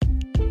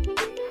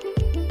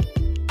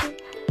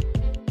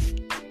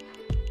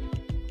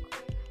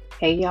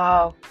Hey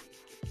y'all,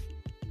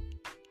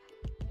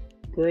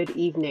 good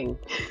evening.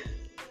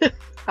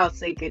 I'll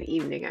say good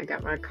evening. I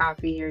got my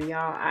coffee here,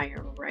 y'all. I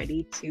am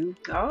ready to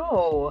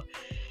go.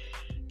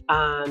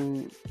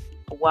 Um,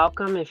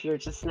 Welcome if you're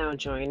just now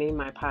joining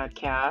my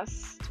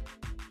podcast.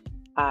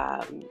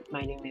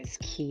 My name is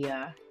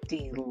Kia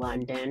D.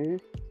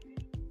 London,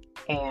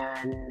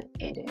 and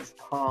it is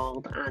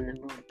called On the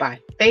Move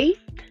by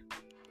Faith,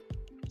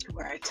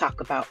 where I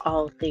talk about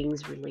all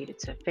things related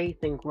to faith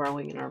and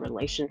growing in our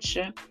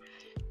relationship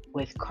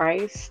with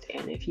Christ.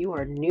 And if you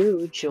are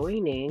new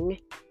joining,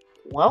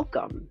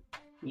 welcome.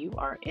 You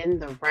are in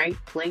the right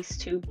place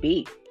to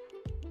be.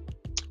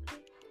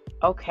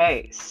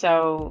 Okay,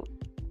 so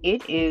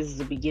it is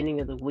the beginning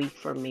of the week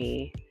for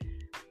me.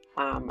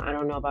 I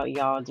don't know about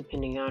y'all,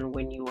 depending on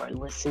when you are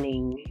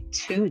listening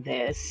to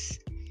this.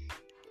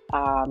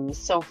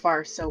 So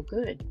far, so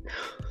good.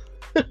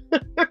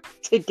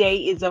 Today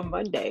is a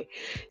Monday.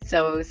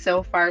 So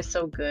far,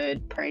 so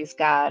good. Praise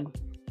God.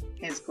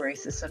 His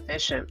grace is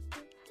sufficient.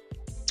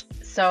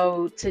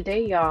 So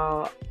today,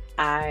 y'all,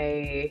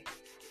 I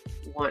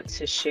want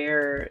to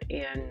share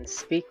and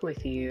speak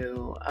with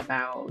you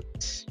about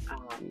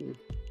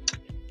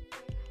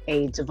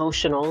a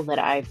devotional that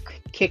I've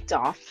kicked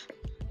off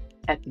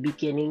at the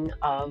beginning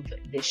of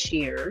this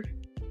year,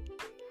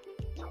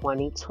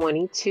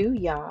 2022,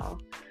 y'all.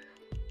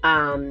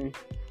 And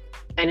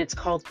it's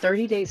called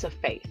 30 Days of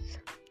Faith.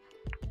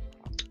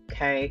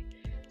 Okay.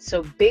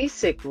 So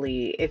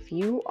basically, if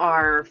you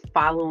are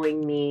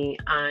following me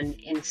on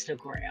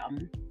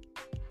Instagram,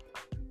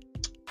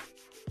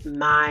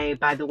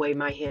 by the way,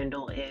 my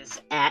handle is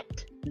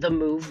at The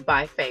Move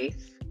by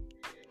Faith.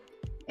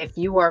 If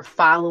you are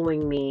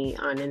following me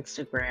on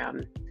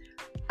Instagram,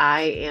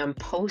 I am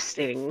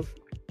posting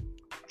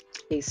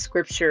a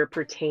scripture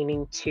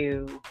pertaining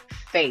to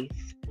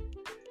faith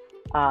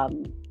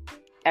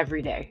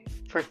every day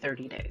for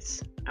 30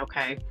 days.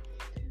 Okay.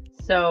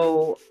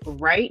 So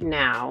right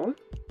now,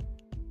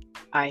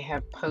 I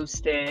have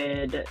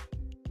posted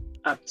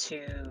up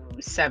to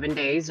 7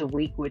 days a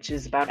week, which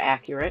is about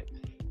accurate.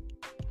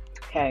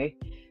 Okay.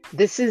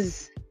 This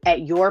is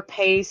at your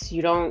pace.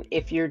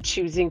 If you're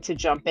choosing to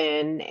jump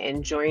in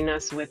and join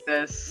us with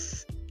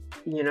this,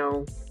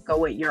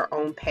 go at your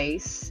own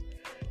pace.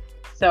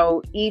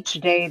 So each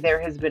day there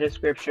has been a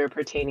scripture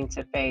pertaining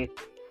to faith.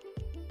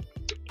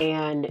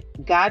 And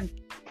God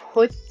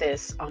put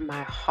this on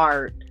my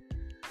heart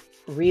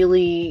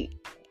really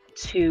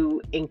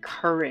to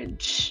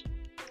encourage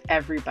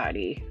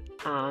everybody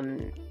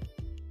and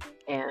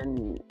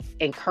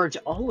encourage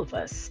all of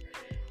us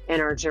in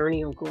our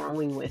journey of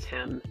growing with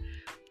Him.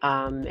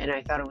 And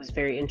I thought it was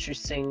very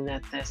interesting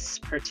that this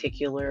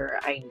particular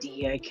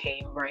idea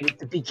came right at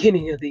the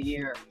beginning of the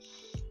year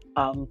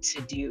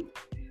to do,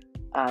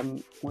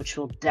 which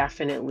will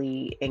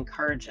definitely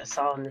encourage us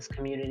all in this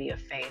community of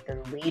faith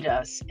and lead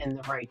us in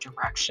the right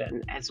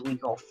direction as we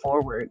go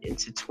forward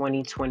into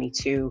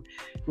 2022,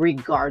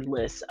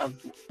 regardless of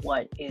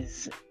what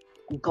is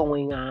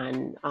going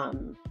on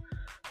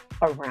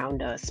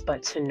around us,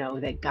 but to know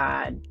that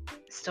God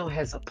still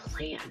has a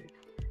plan.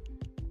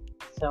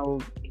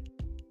 So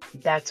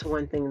that's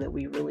one thing that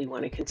we really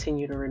want to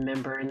continue to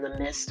remember in the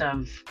midst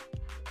of,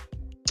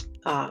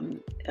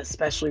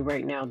 especially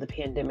right now, the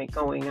pandemic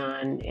going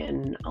on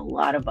and a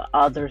lot of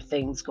other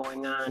things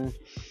going on.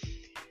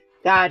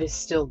 God is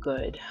still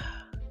good.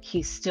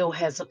 He still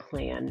has a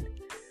plan.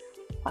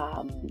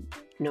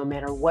 No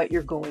matter what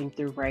you're going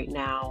through right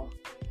now,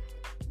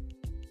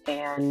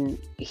 and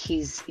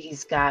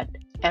he's got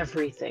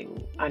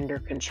everything under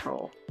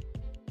control.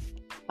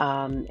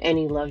 And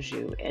He loves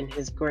you, and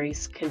His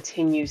grace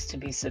continues to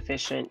be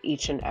sufficient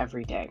each and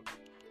every day.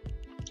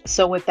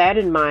 So with that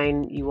in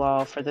mind, you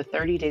all, for the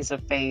 30 Days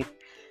of Faith,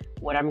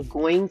 what I'm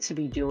going to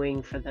be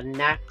doing for the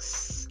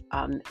next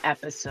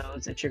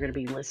episodes that you're going to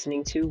be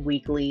listening to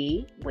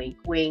weekly, wink,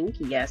 wink,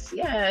 yes,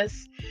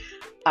 yes,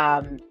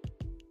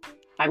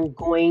 I'm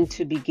going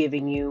to be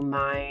giving you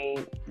my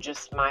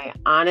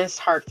honest,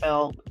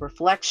 heartfelt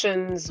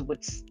reflections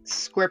with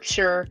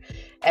scripture.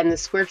 And the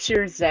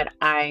scriptures that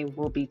I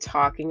will be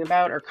talking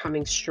about are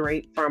coming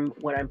straight from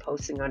what I'm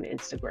posting on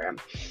Instagram.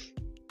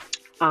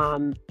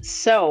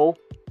 So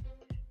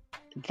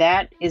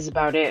that is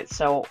about it.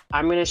 So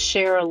I'm going to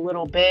share a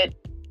little bit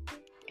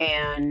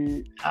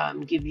and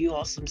give you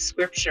all some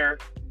scripture.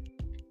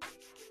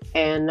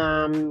 And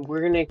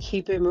we're going to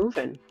keep it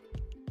moving.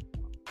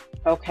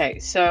 Okay,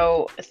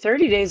 so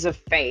 30 Days of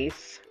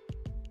Faith.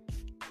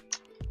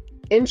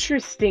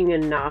 Interesting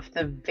enough,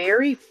 the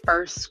very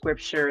first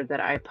scripture that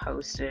I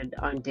posted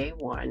on day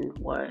one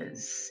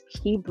was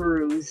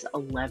Hebrews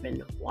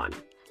 11:1,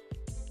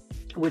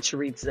 which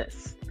reads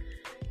this: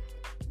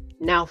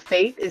 Now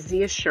faith is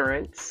the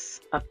assurance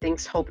of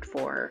things hoped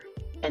for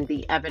and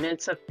the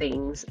evidence of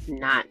things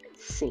not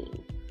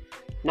seen.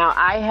 Now,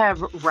 I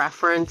have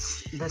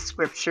referenced the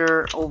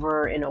scripture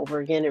over and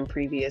over again in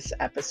previous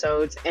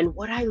episodes, and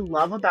what I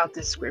love about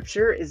this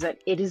scripture is that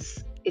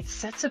it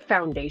sets a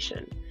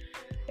foundation.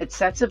 It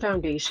sets a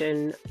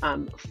foundation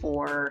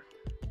for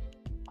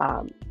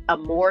a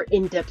more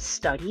in-depth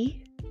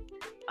study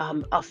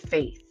of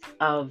faith,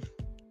 of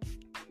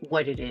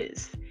what it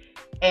is.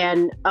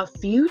 And a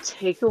few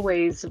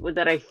takeaways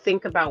that I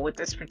think about with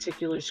this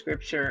particular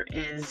scripture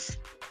is,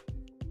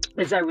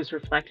 as I was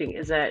reflecting,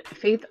 is that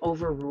faith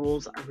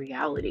overrules our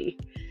reality,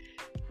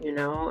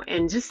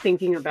 and just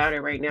thinking about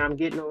it right now, I'm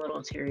getting a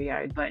little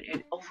teary-eyed, but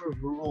it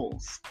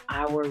overrules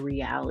our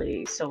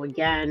reality. So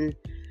again,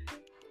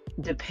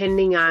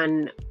 depending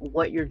on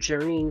what you're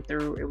journeying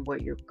through and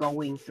what you're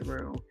going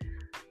through,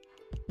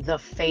 the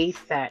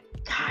faith that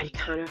God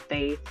kind of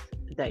faith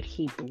that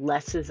He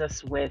blesses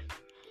us with,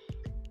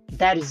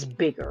 that is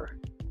bigger.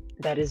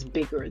 That is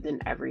bigger than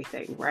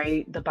everything,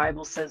 right? The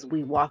Bible says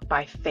we walk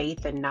by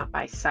faith and not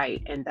by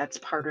sight, and that's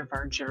part of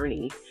our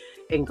journey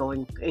in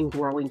going and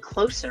growing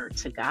closer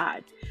to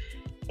God.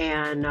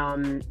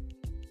 And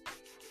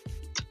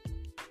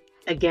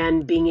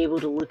again, being able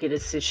to look at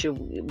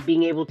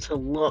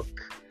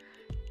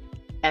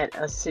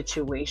a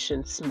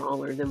situation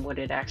smaller than what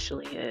it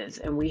actually is.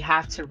 And we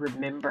have to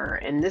remember,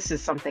 and this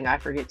is something I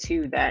forget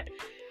too, that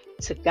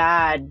to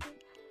God,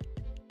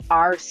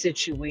 our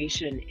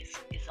situation is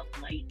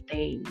a light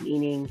thing,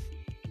 meaning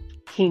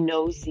He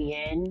knows the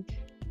end,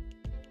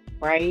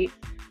 right?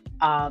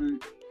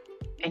 And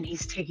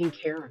He's taking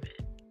care of it.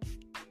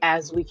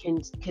 As we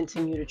can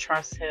continue to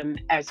trust Him,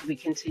 as we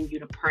continue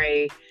to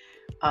pray,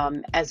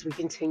 as we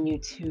continue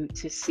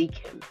to seek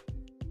Him,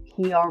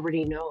 He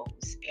already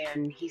knows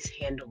and He's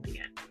handling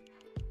it.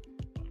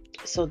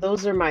 So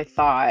those are my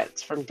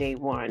thoughts from day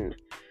one.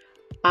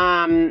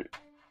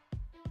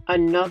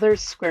 Another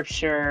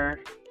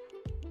scripture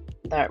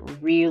that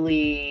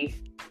really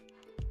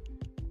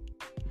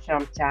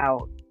jumped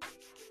out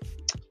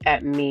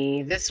at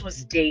me, this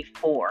was day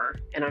 4,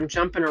 and I'm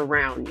jumping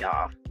around,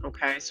 y'all.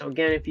 Okay, so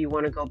again, if you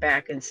want to go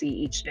back and see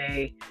each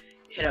day,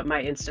 hit up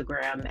my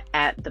Instagram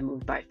at The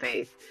Move by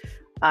Faith.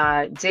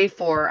 Day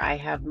 4, I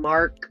have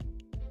Mark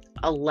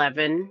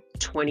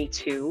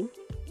 11:22.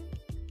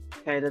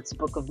 Okay, that's the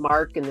book of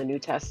Mark in the New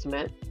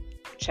Testament,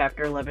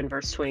 chapter 11,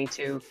 verse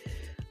 22.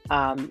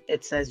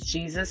 It says,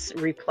 Jesus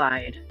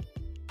replied,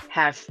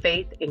 have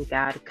faith in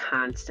God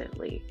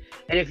constantly.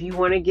 And if you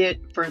want to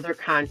get further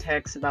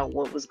context about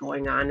what was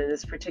going on in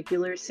this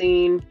particular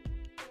scene,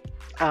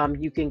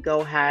 you can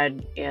go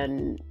ahead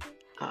and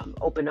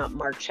open up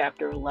Mark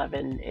chapter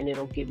 11 and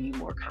it'll give you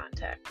more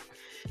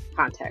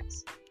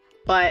context.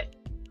 But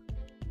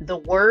the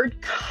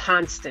word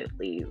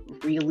constantly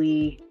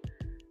really,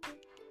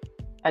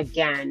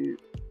 again,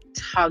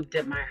 tugged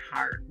at my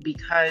heart,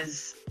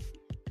 because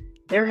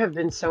there have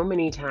been so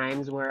many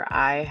times where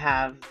I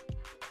have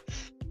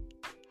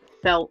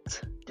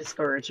felt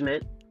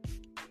discouragement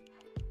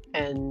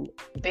and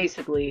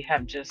basically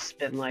have just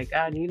been like,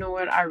 God, you know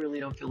what? I really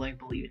don't feel like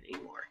believing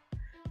anymore.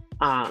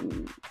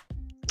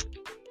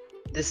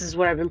 This is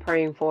what I've been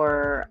praying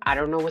for. I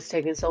don't know what's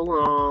taking so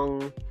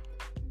long.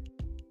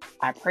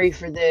 I prayed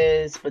for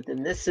this, but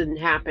then this didn't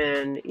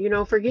happen.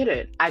 Forget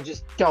it. I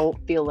just don't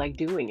feel like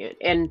doing it.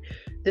 And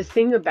the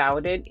thing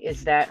about it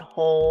is the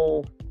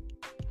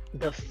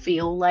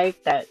feel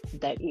like that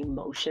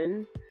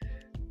emotion,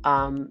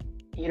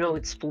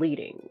 it's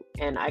fleeting.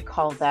 And I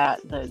call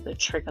that the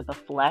trick of the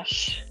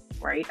flesh,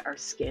 right? Our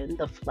skin,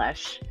 the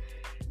flesh,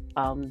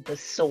 the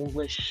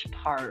soulish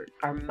part,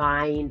 our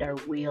mind, our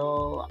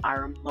will,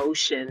 our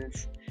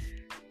emotions.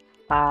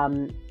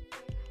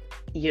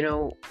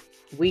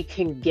 We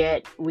can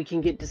get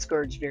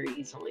discouraged very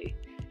easily.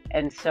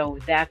 And so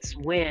that's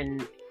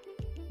when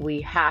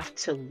we have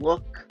to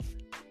look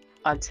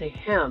unto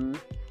Him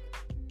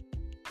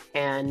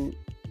and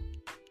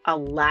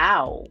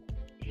allow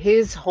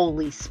His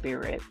Holy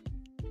Spirit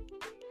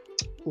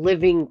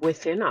living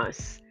within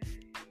us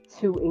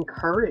to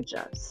encourage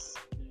us.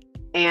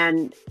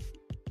 And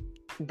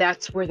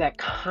that's where that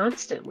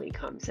constantly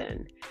comes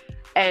in.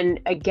 And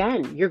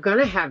again, you're going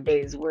to have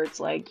days where it's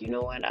like, you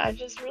know what, I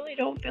just really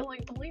don't feel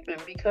like believing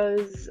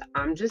because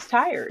I'm just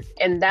tired.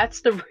 And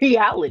that's the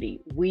reality.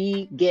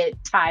 We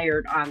get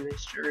tired on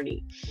this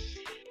journey.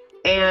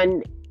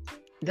 And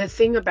the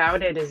thing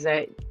about it is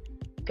that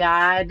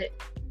God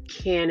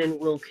can and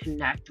will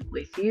connect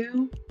with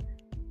you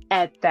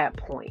at that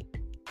point.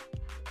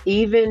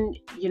 Even,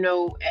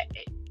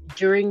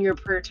 during your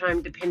prayer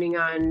time, depending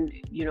on,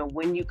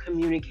 when you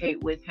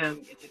communicate with Him,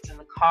 if it's in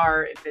the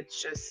car, if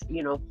it's just,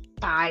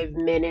 5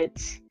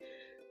 minutes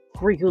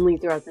frequently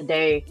throughout the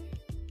day,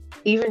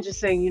 even just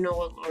saying, you know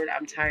what, Lord,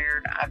 I'm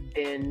tired. I've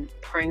been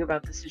praying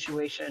about the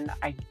situation.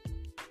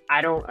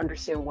 I don't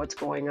understand what's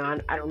going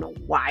on. I don't know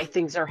why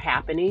things are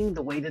happening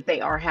the way that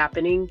they are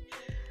happening.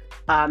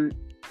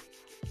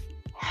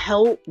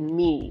 Help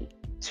me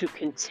to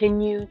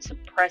continue to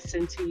press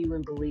into you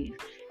and believe.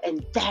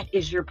 And that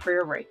is your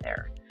prayer right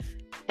there.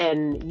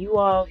 And He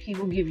will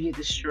give you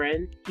the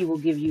strength. He will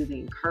give you the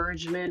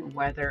encouragement,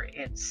 whether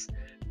it's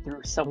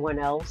through someone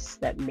else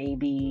that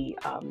maybe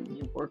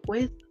you work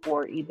with,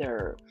 or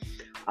either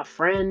a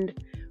friend,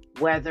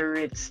 whether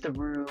it's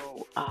through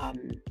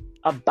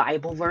a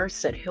Bible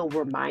verse that He'll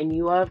remind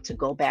you of to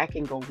go back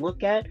and go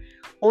look at,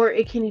 or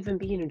it can even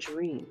be in a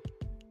dream.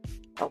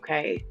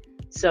 Okay.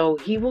 So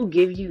he will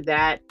give you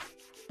that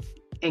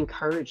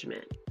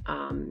encouragement.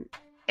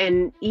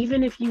 And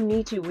even if you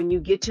need to, when you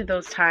get to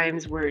those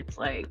times where it's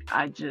like,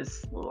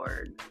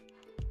 Lord,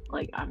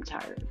 like, I'm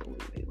tired of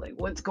believing, like,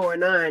 what's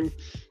going on?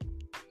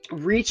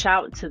 Reach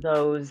out to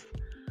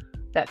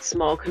that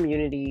small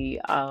community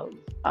of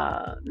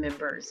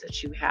members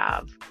that you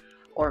have,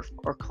 or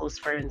close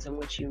friends in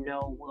which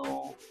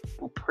will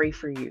pray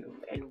for you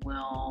and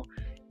will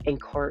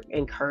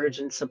encourage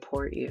and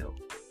support you.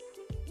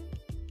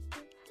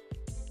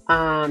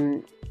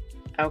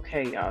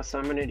 Okay, y'all. So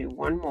I'm gonna do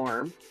one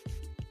more.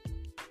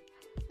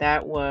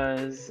 That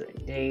was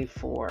day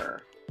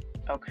 4.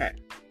 Okay.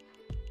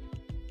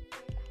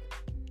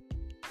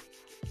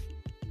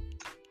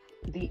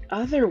 The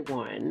other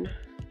one.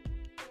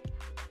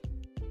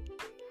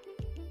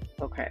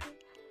 Okay.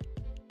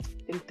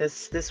 I think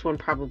this one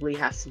probably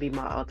has to be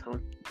my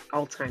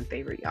all-time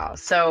favorite, y'all.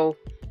 So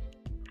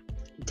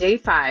day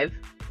 5,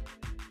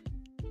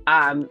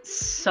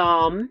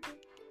 Psalm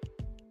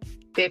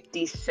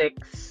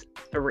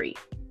 56:3.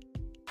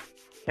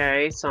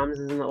 Okay, Psalms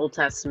is in the Old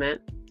Testament,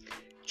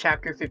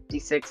 chapter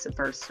 56 and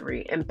verse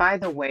 3. And by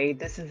the way,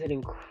 this is an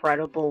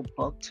incredible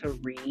book to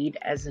read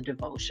as a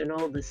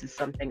devotional. This is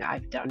something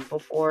I've done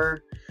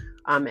before,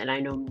 and I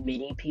know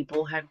many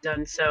people have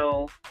done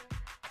so.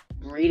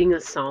 Reading a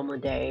psalm a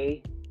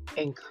day,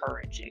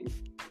 encouraging,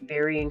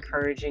 very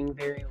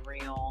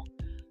real,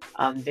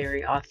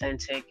 very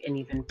authentic, and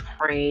even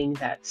praying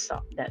that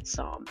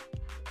psalm.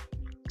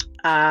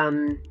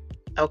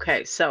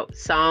 Okay, so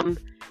Psalm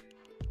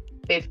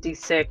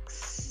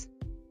 56,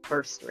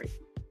 verse 3.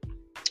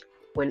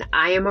 When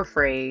I am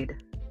afraid,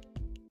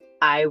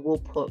 I will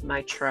put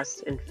my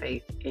trust and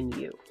faith in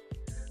you.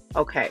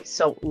 Okay,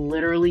 so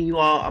literally, you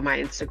all, on my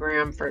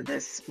Instagram, for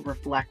this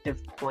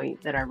reflective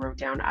point that I wrote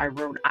down, I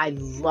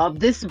love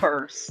this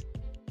verse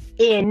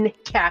in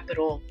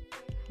capital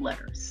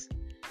letters.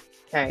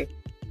 Okay.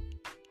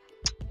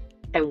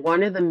 And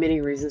one of the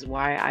many reasons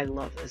why I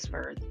love this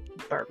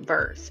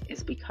verse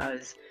is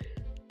because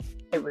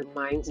it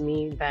reminds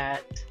me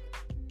that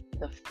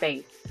the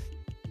faith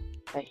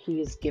that he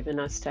has given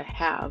us to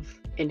have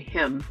in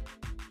him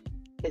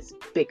is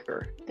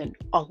bigger than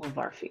all of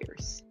our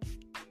fears.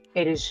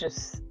 It is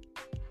just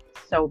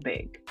so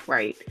big,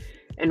 right?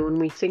 And when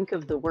we think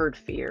of the word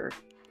fear,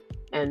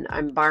 and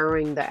I'm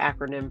borrowing the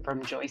acronym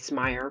from Joyce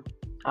Meyer,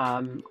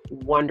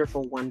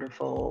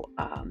 wonderful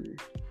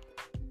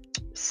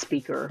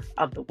speaker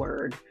of the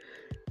word,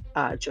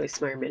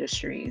 Joyce Meyer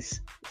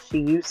Ministries. She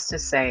used to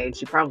say, and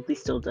she probably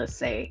still does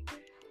say,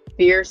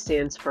 fear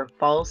stands for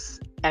false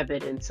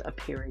evidence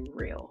appearing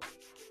real,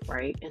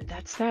 right? And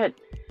that's that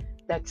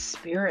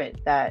spirit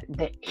that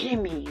the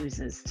enemy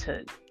uses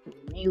to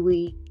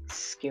really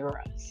scare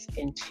us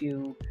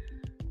into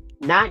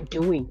not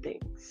doing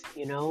things.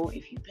 You know,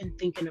 if you've been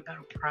thinking about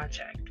a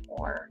project,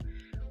 or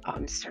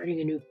starting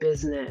a new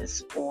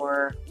business,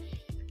 or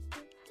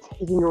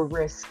taking a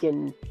risk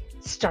and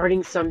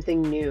starting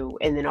something new,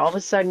 and then all of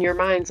a sudden your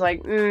mind's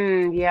like,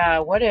 yeah,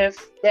 what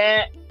if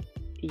that,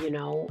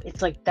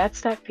 it's like,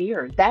 that's that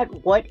fear.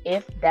 That what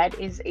if, that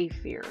is a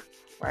fear,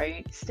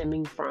 right?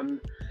 Stemming from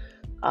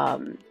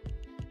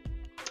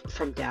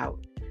doubt.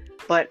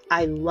 But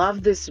I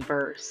love this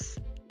verse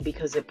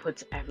because it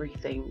puts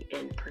everything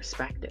in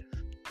perspective.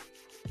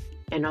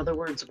 In other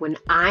words, when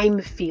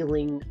I'm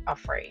feeling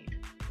afraid,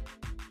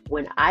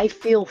 when I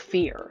feel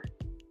fear,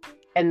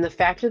 and the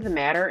fact of the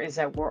matter is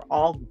that we're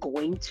all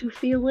going to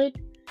feel it,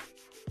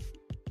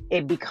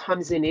 it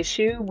becomes an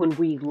issue when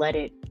we let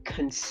it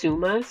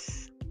consume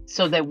us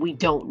so that we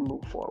don't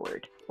move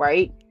forward,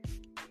 right?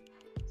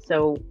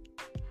 So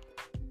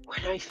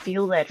when I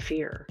feel that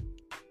fear,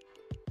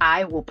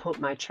 I will put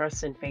my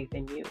trust and faith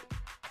in you.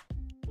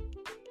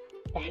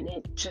 And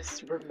it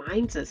just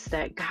reminds us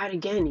that, God,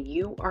 again,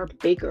 you are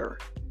bigger.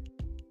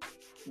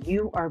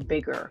 You are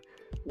bigger.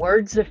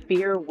 Words of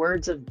fear,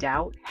 words of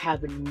doubt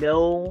have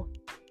no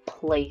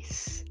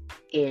place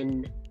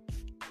in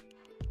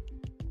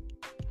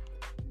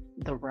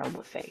the realm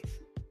of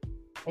faith.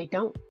 They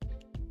don't.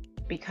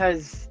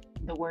 Because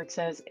the word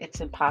says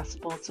it's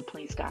impossible to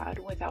please God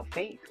without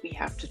faith. We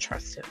have to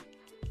trust him.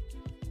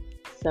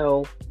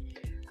 So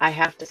I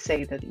have to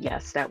say that,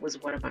 yes, that was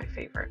one of my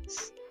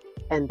favorites.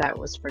 And that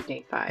was for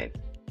day 5.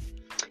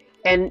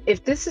 And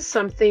if this is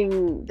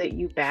something that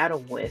you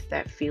battle with,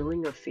 that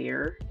feeling of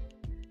fear,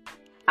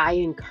 I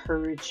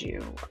encourage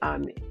you,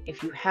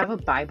 if you have a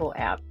Bible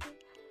app,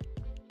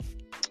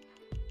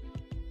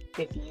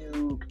 if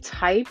you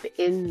type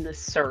in the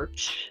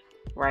search,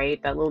 right,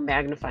 that little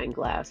magnifying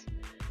glass,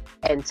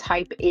 and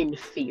type in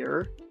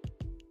fear,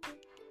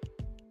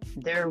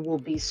 there will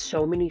be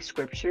so many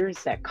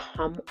scriptures that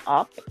come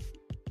up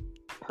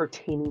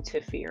pertaining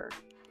to fear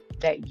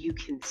that you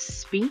can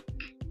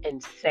speak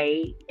and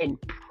say and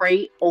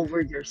pray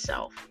over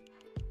yourself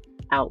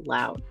out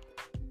loud.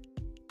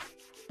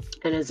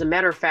 And as a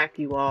matter of fact,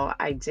 you all,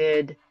 I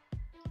did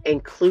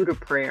include a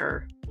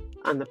prayer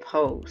on the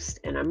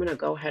post, and I'm going to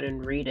go ahead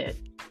and read it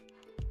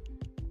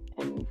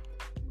and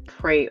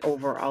pray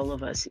over all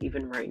of us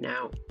even right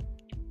now.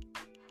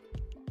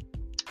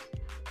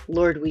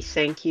 Lord, we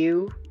thank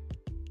you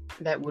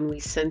that when we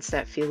sense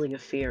that feeling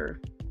of fear,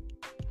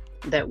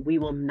 that we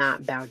will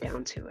not bow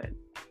down to it,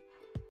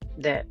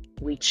 that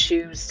we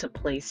choose to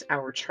place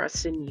our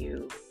trust in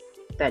you,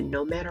 that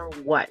no matter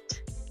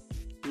what,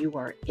 you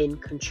are in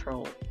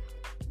control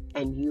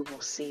and you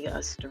will see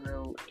us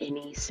through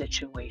any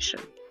situation.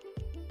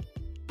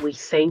 We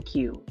thank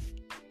you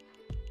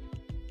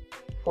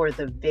for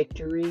the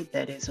victory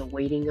that is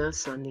awaiting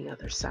us on the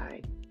other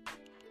side.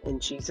 In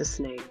Jesus'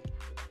 name,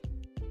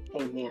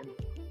 amen.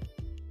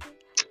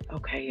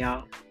 Okay,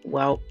 y'all.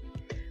 Well,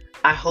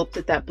 I hope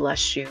that that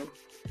blessed you,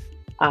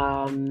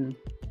 um,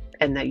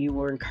 and that you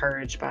were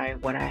encouraged by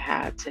what I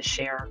had to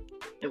share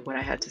and what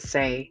I had to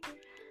say.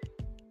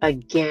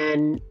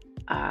 Again,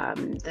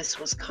 this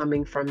was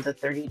coming from the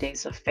 30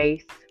 Days of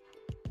Faith,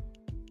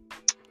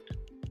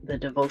 the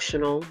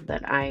devotional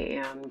that I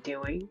am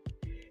doing.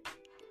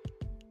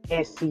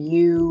 If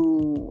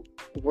you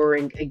were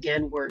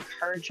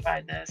encouraged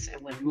by this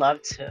and would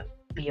love to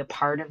be a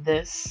part of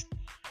this,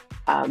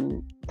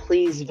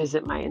 please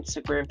visit my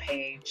Instagram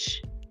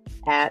page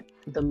at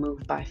The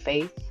Move by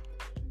Faith.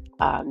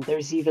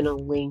 There's even a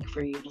link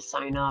for you to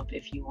sign up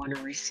if you want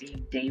to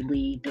receive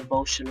daily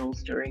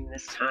devotionals during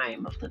this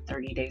time of the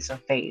 30 Days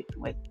of Faith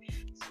with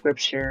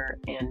scripture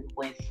and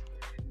with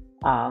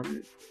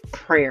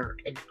prayer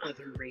and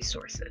other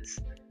resources.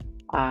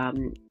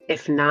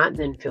 If not,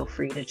 then feel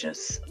free to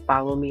just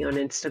follow me on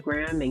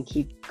Instagram and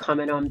keep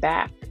coming on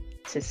back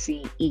to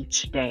see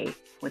each day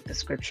with the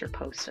scripture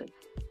posted.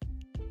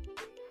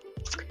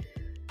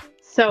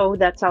 So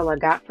that's all I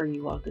got for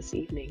you all this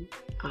evening.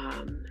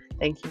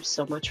 Thank you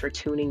so much for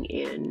tuning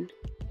in.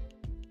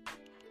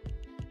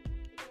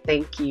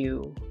 Thank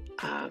you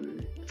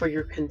for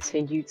your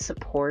continued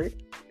support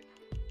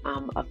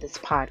of this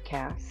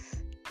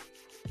podcast.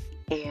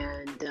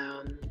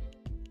 And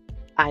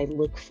I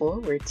look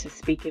forward to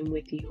speaking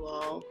with you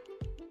all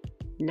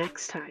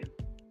next time.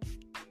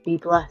 Be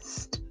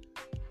blessed.